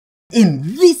In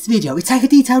this video, we take a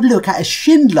detailed look at a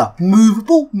Schindler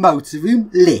movable motorroom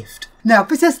lift. Now,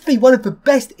 this has to be one of the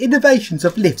best innovations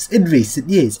of lifts in recent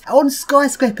years. On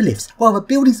Skyscraper lifts, while the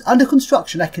building's under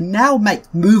construction, they can now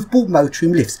make movable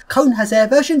motorroom lifts. Cone has their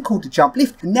version called the jump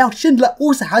lift, and now Schindler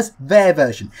also has their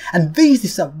version. And these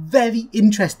lifts are very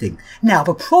interesting. Now,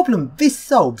 the problem this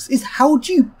solves is how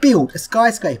do you build a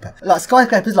skyscraper? Like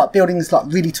skyscrapers, like buildings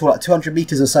like really tall, like 200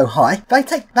 meters or so high, they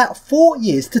take about 4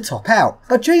 years to top out.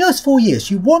 But during those 4 years,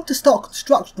 you want to start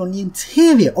construction on the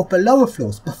interior of the lower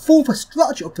floors before the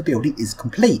structure of the building is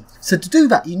complete. So to do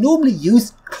that, you normally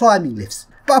use climbing lifts.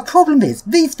 But a problem is,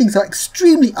 these things are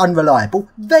extremely unreliable,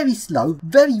 very slow,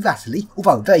 very rattly,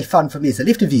 although very fun for me as a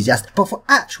lift enthusiast, but for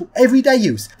actual everyday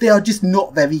use, they are just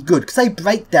not very good because they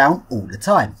break down all the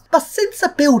time. But since a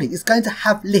building is going to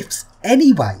have lifts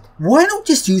anyway, why not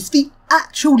just use the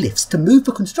actual lifts to move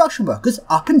the construction workers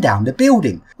up and down the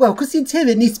building? Well, because the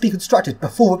interior needs to be constructed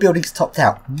before the building's topped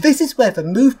out. This is where the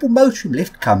movable motorroom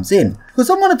lift comes in. Because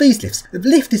on one of these lifts, the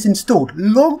lift is installed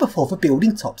long before the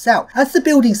building tops out. As the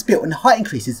building's built and the height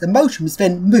increases, the motorroom is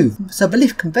then moved so the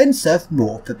lift can then serve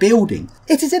more of the building.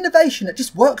 It is innovation that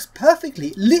just works perfectly.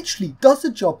 It literally does the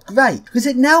job great, because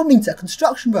it now means that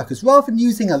construction workers, rather than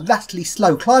using a rattly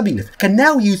slow climbing lift, can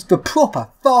now use the proper,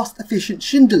 fast, efficient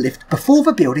Schindler lift before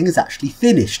the building is actually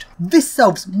finished. This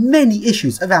solves many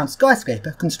issues around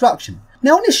skyscraper construction.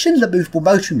 Now on this Schindler movable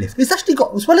motorroom lift, it's actually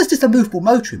got, as well as just a movable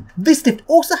motorroom, this lift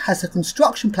also has a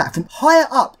construction platform higher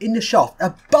up in the shaft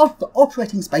above the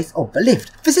operating space of the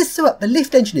lift. This is so that the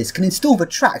lift engineers can install the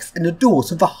tracks and the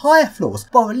doors of the higher floors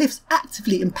while the lift's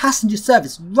actively in passenger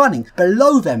service running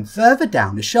below them further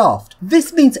down the shaft.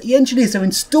 This means that the engineers are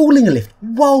installing a lift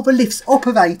while the lift's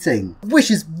operating, which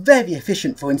is very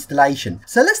efficient for installation.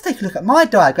 So let's take a look at my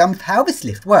diagram of how this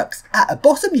lift works. At the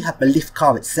bottom you have the lift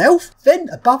car itself, then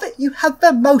above it you have the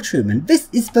motorroom, and this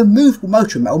is the movable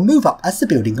motorroom that will move up as the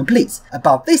building completes.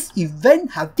 Above this you then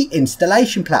have the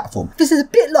installation platform. This is a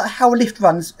bit like how a lift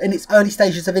runs in its early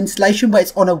stages of installation, where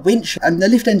it's on a winch and the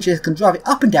lift engineers can drive it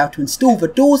up and down to install the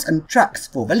doors and tracks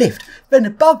for the lift. Then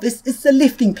above this is the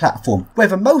lifting platform, where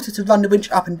the motor to run the winch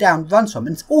up and down runs from,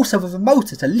 and it's also where the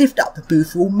motor to lift up the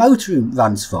movable motorroom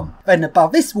runs from. Then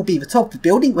above this will be the top of the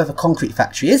building where the concrete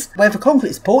factory is, where the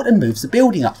concrete is poured and moves the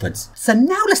building upwards. So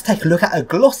now let's take a look at a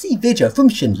glossy video from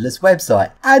Schindler's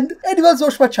website. And anyone's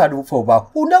watched my channel for a while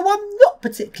will know I'm not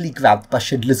particularly grabbed by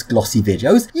Schindler's glossy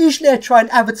videos. Usually I try and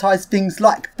advertise things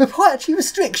like proprietary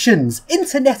restrictions,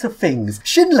 Internet of Things,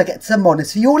 Schindler gets to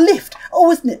monitor your lift.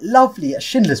 Oh, isn't it lovely at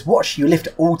Schindler's watching your lift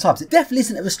at all times? It definitely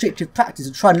isn't a restrictive practice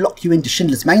to try and lock you into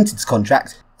Schindler's maintenance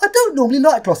contract. I don't normally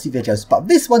like glossy videos, but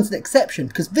this one's an exception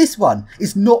because this one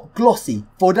is not glossy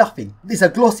for nothing. It's a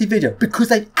glossy video because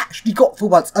they've actually got for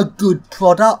once a good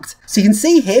product. So you can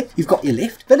see here, you've got your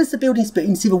lift. Then as the building's built,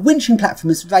 you can see the winching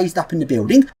platform is raised up in the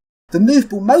building. The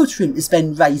movable motorroom is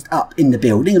then raised up in the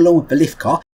building along with the lift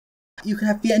car. You can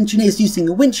have the engineers using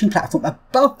a winching platform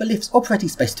above the lift's operating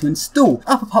space to install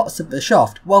upper parts of the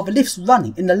shaft while the lift's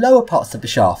running in the lower parts of the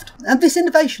shaft. And this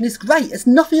innovation is great. There's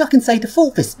nothing I can say to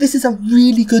fault this. This is a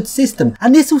really good system,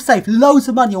 and this will save loads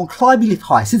of money on climbing lift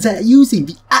hire since they're using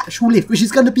the actual lift, which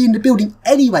is going to be in the building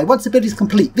anyway. Once the building is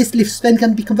complete, this lift's then going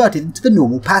to be converted into the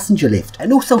normal passenger lift,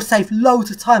 and also save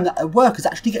loads of time that the workers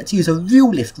actually get to use a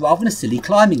real lift rather than a silly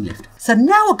climbing lift. So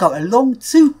now I'll go along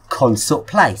to Consort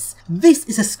Place. This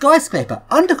is a skyscraper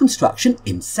under construction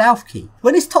in South Quay.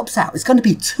 When this tops out, it's going to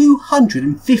be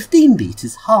 215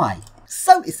 metres high.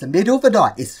 So it's the middle of the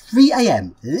night, it's 3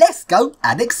 AM. Let's go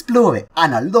and explore it.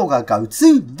 And along I go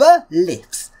to the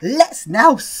lifts. Let's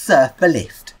now surf the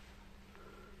lift.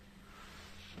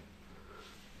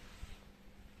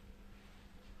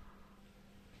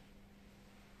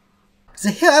 So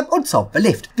here I am on top of the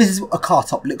lift. This is what a car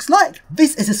top looks like.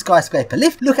 This is a skyscraper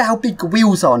lift. Look at how big the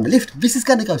wheels are on the lift. This is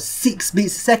going to go 6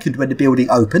 meters a second when the building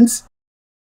opens.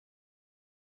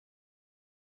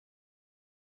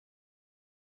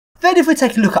 Then if we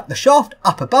take a look up the shaft,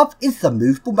 up above is the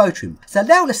movable motorroom. So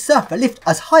now let's surf the lift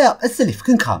as high up as the lift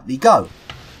can currently go.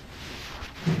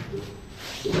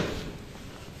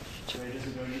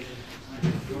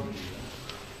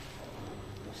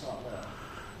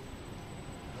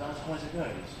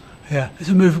 Yeah, it's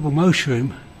a movable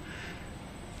motorroom.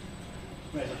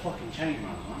 There's a fucking chain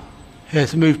run, huh? Yeah,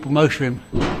 it's a movable motorroom.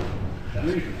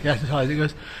 Yeah, that's as high as it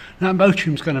goes. And that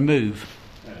motorroom's going to move.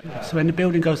 Yeah. So when the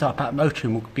building goes up, that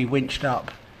motorroom will be winched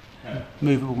up. Yeah.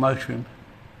 Movable motorroom.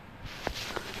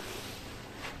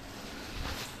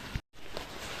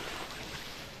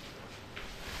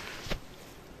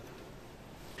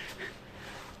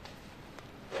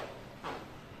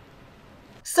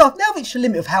 So I've now reached reached the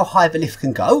limit of how high the lift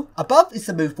can go. Above is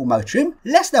the movable motor room.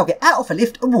 Let's now get out of the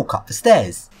lift and walk up the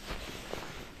stairs.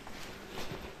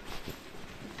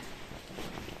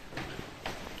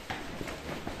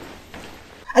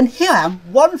 And here I am,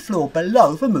 one floor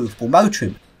below the movable motor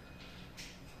room.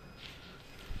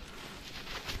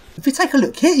 If we take a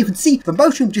look here, you can see the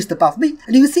motor room just above me,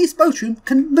 and you can see this motor room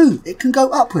can move, it can go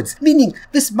upwards, meaning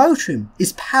this motor room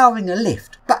is powering a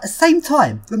lift. But at the same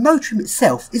time, the motor room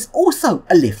itself is also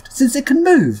a lift, since it can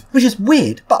move, which is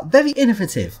weird, but very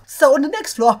innovative. So on the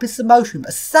next floor up is the motor room,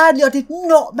 but sadly I did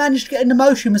not manage to get in the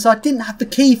motor room as I didn't have the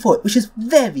key for it, which is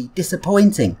very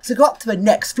disappointing. So go up to the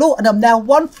next floor, and I'm now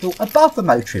one floor above the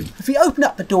motor room. If we open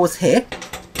up the doors here,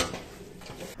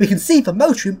 we can see the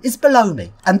motor room is below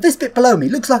me, and this bit below me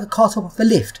looks like a car top of the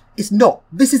lift. It's not.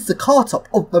 This is the car top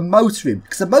of the motor room,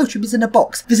 because the motor room is in a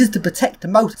box. This is to protect the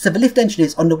motor, so the lift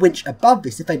engineers on the winch above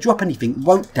this, if they drop anything,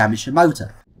 won't damage the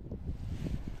motor.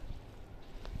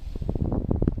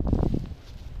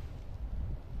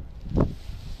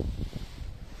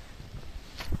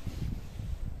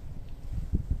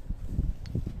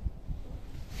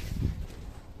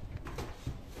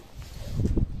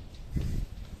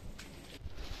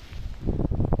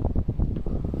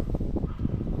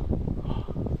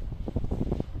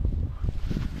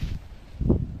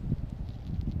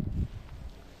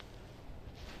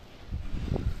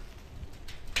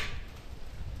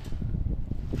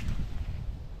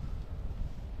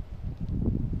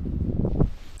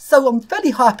 So I'm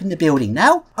fairly high up in the building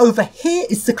now. Over here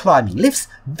is the climbing lifts.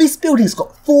 This building's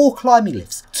got 4 climbing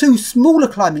lifts, 2 smaller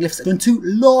climbing lifts and 2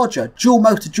 larger dual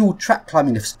motor, dual track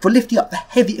climbing lifts for lifting up the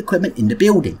heavy equipment in the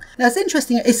building. Now it's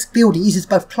interesting that this building uses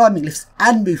both climbing lifts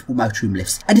and movable motor room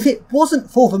lifts. And if it wasn't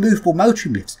for the movable motor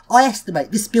room lifts, I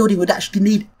estimate this building would actually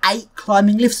need 8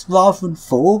 climbing lifts rather than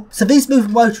 4. So these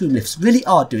movable motor room lifts really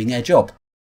are doing their job.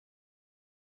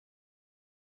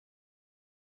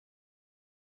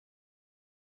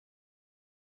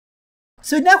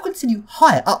 So we now continue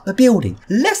higher up the building.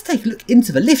 Let's take a look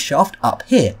into the lift shaft up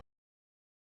here.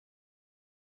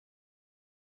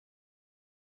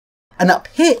 And up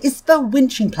here is the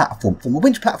winching platform. The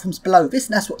winch platform's below this,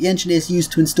 and that's what the engineers use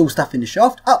to install stuff in the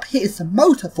shaft. Up here is the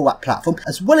motor for that platform,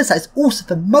 as well as that is also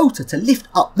the motor to lift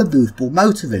up the movable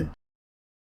motor room.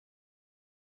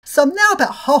 So I'm now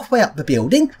about halfway up the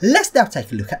building. Let's now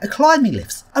take a look at the climbing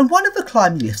lifts. And one of the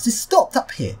climbing lifts is stopped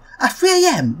up here. At 3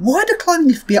 AM, why would the climbing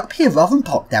lift be up here rather than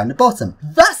parked down the bottom?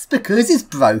 That's because it's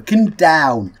broken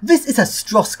down. This is a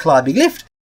Stross climbing lift.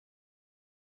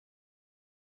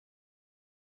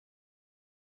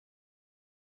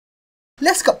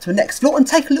 Let's go up to the next floor and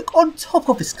take a look on top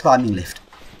of this climbing lift.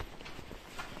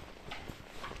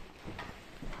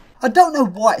 I don't know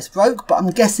why it's broke, but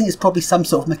I'm guessing it's probably some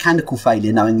sort of mechanical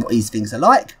failure, knowing what these things are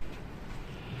like.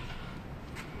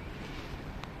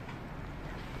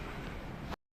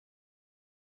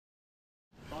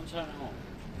 Don't turn it on.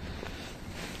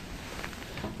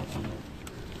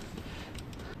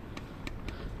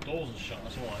 Doors are shut,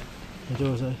 that's why. The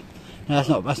doors are...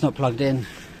 No, that's not plugged in.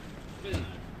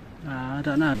 I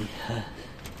don't know.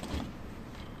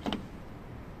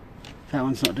 That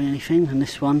one's not doing anything, and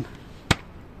this one...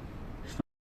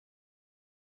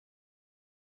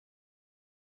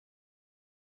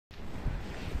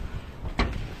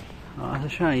 Oh, that's a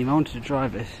shame, I wanted to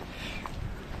drive this.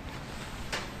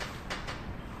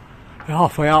 We're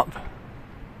halfway up.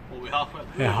 Well, we're halfway up?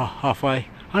 Yeah, halfway.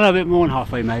 I know, a bit more than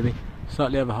halfway maybe.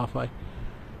 Slightly over halfway.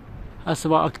 That's the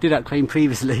one I did that clean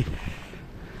previously.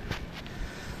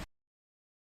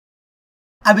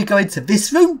 And we go into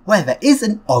this room where there is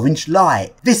an orange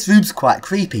light. This room's quite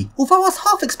creepy, although I was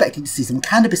half expecting to see some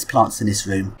cannabis plants in this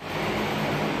room.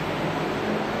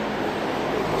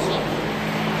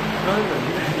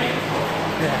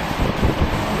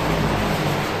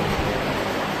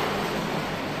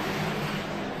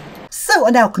 So I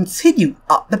now continue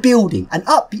up the building and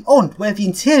up beyond where the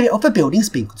interior of the building has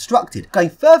been constructed. Going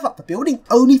further up the building,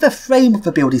 only the frame of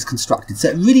the building is constructed, so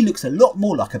it really looks a lot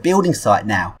more like a building site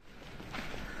now.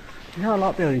 You know, I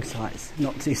like building sites,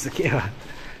 not too secure.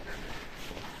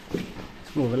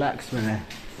 It's more relaxed when they're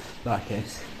like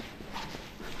this.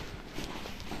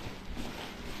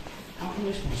 How come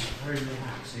this one's very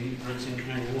relaxing and you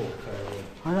can walk?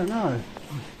 I don't know.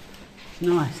 It's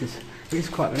nice. It is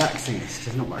quite relaxing.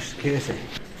 There's not much security.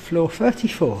 Floor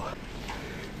 34.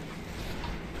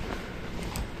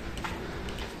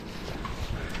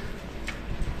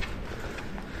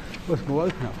 Oh, it's more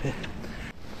open up here.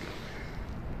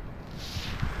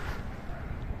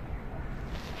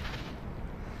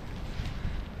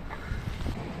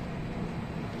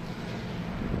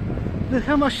 Look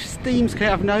how much steam's coming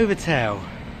out of an overtail.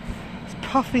 It's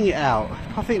puffing it out,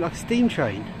 puffing it like a steam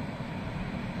train.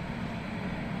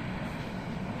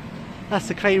 That's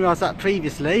the crane where I was at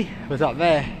previously, was up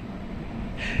there.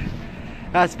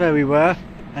 That's where we were,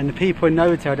 and the people in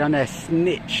Novotel down there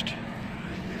snitched.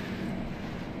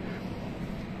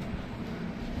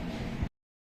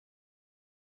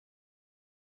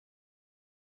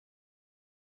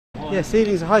 Yeah,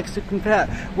 ceilings are high because to compare,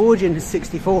 Wardian has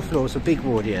 64 floors for big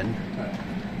Wardian.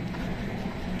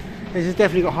 This has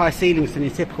definitely got higher ceilings than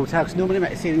your typical tower, because normally they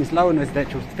make the ceilings lower in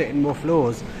residential to fit in more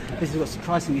floors. This has got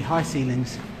surprisingly high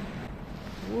ceilings.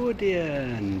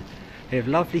 Wardian! They have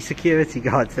lovely security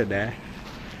guards in there.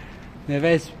 Now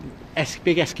there's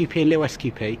big SQP and little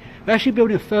SQP. We're actually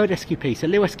building a third SQP, so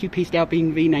little SQP is now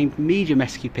being renamed medium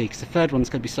SQP because the third one's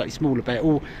going to be slightly smaller, but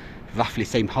all roughly the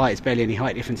same height. There's barely any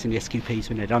height difference in the SQPs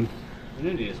when they're done. It's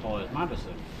nearly as high as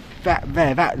Madison. That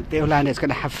little land is going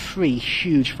to have 3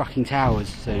 huge fucking towers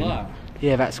soon. Wow.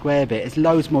 Yeah, that square bit. There's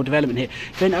loads more development here.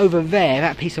 Then over there,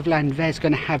 that piece of land there is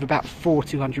going to have about 4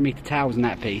 200-metre towers in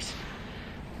that piece.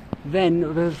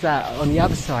 Then with that on the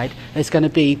other side, there's going to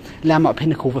be Landmark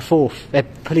Pinnacle, the 4th. They're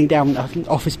pulling down an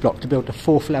office block to build the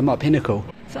 4th Landmark Pinnacle.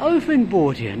 So over in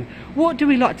Wardian, what do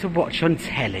we like to watch on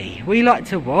telly? We like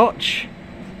to watch...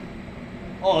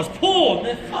 Oh, it's porn!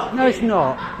 They're fucking... No, it's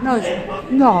not. No,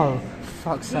 it's... No.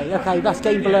 Fuck's sake. Okay, that's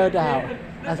getting blurred out.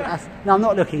 No, I'm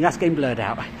not looking. That's getting blurred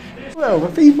out. Well, the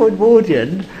people in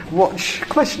Wardian watch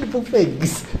questionable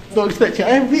things. Not expecting. I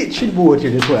am rich in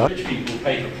Wardian as well. Rich people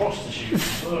pay for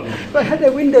prostitutes. They had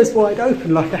their windows wide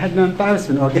open like they had no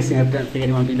embarrassment. Well, I'm guessing I don't think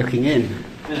anyone would be looking in.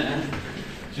 Yeah.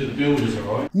 So the builders are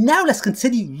right. Now let's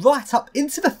continue right up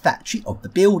into the factory of the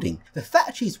building. The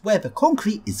factory is where the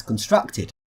concrete is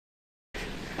constructed.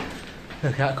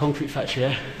 Look at that concrete factory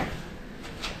here.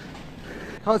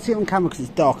 Can't see it on camera because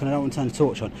it's dark and I don't want to turn the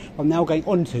torch on. I'm now going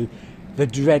onto the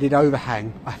dreaded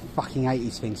overhang. I fucking hate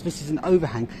these things. This is an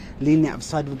overhang leaning out of the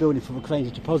side of the building for the crane to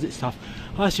deposit stuff.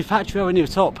 Oh, that's your factory over near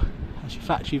the top. That's your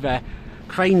factory there.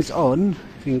 Crane's on,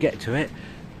 if you can get to it.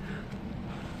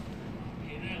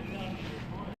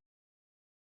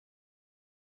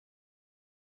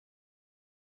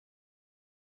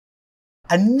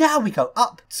 And now we go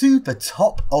up to the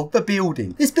top of the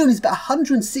building. This building is about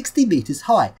 160 metres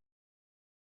high.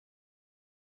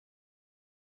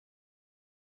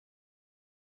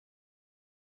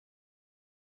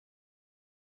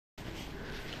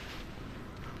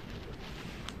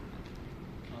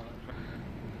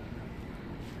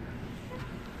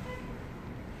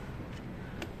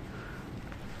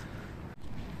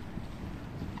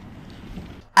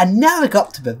 And now we go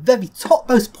up to the very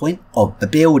topmost point of the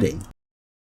building.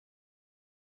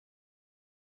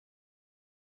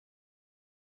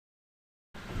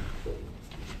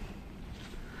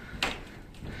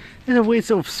 It's a weird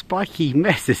sort of spiky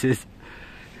mess this is.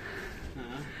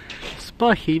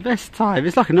 Spiky mess time.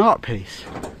 It's like an art piece.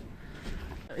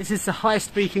 This is the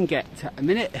highest we can get at the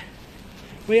minute.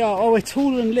 We're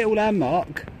taller than Little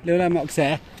Landmark. Little Landmark's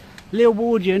there. Little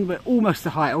Wardian, we're almost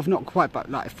the height of, not quite,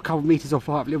 but like a couple of metres off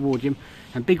the height of Little Wardian.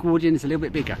 And Big Wardian is a little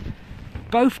bit bigger.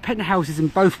 Both penthouses in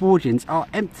both Wardians are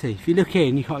empty. If you look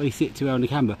in, you can't really see it too well on the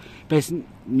camera. There's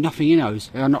nothing in those.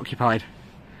 They're unoccupied.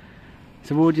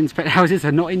 So Wardian's penthouses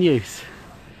are not in use.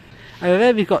 Over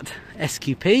there we've got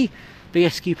SQP. Big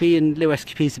SQP and little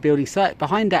SQP is the building site.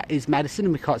 Behind that is Madison,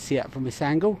 and we can't see that from this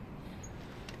angle.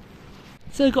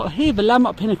 So you've got here the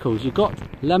Landmark Pinnacles. You've got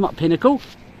Landmark Pinnacle,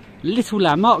 Little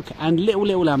Landmark and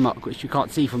Little Landmark, which you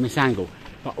can't see from this angle.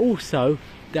 But also,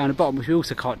 down the bottom, which we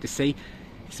also can't just see,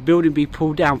 is the building being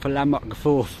pulled down for Landmark the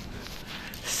 4th.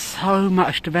 So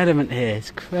much development here, it's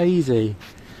crazy.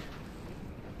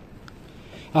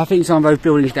 I think some of those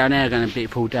buildings down there are going to be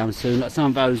pulled down soon. Like some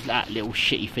of those, that little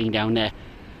shitty thing down there,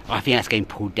 I think that's getting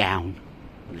pulled down,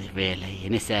 really.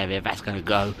 In this area, that's going to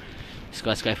go.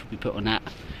 Skyscraper will be put on that.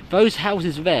 Those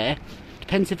houses there,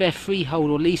 depends if they're freehold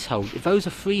or leasehold. If those are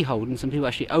freehold and some people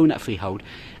actually own that freehold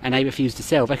and they refuse to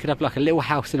sell, they could have like a little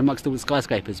house in amongst all the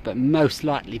skyscrapers, but most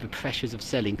likely the pressures of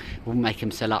selling will make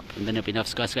them sell up and then there'll be enough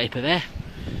skyscraper there.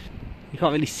 You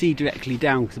can't really see directly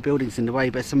down because the building's in the way,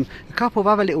 but a couple of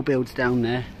other little builds down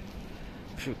there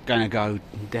gonna go,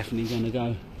 definitely gonna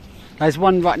go. There's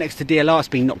one right next to DLR that's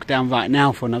being knocked down right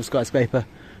now for another skyscraper.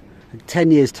 In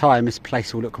 10 years time this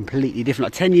place will look completely different.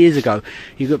 Like 10 years ago,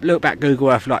 you could look back Google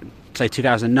Earth like say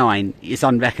 2009, it's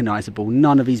unrecognisable.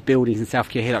 None of these buildings in South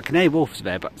Quay here, like Canary Wharf's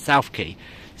there, but South Quay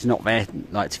It's not there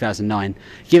like 2009.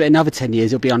 Give it another 10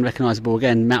 years, it'll be unrecognisable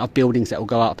again. The amount of buildings that will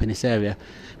go up in this area.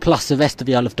 Plus the rest of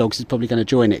the Isle of Dogs is probably going to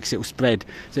join it because it will spread.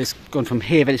 So it's gone from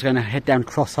here, then it's going to head down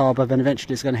Cross Harbour, then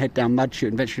eventually it's going to head down Mudchute,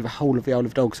 and eventually the whole of the Isle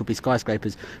of Dogs will be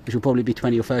skyscrapers, which will probably be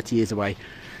 20 or 30 years away.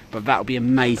 But that'll be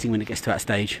amazing when it gets to that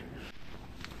stage.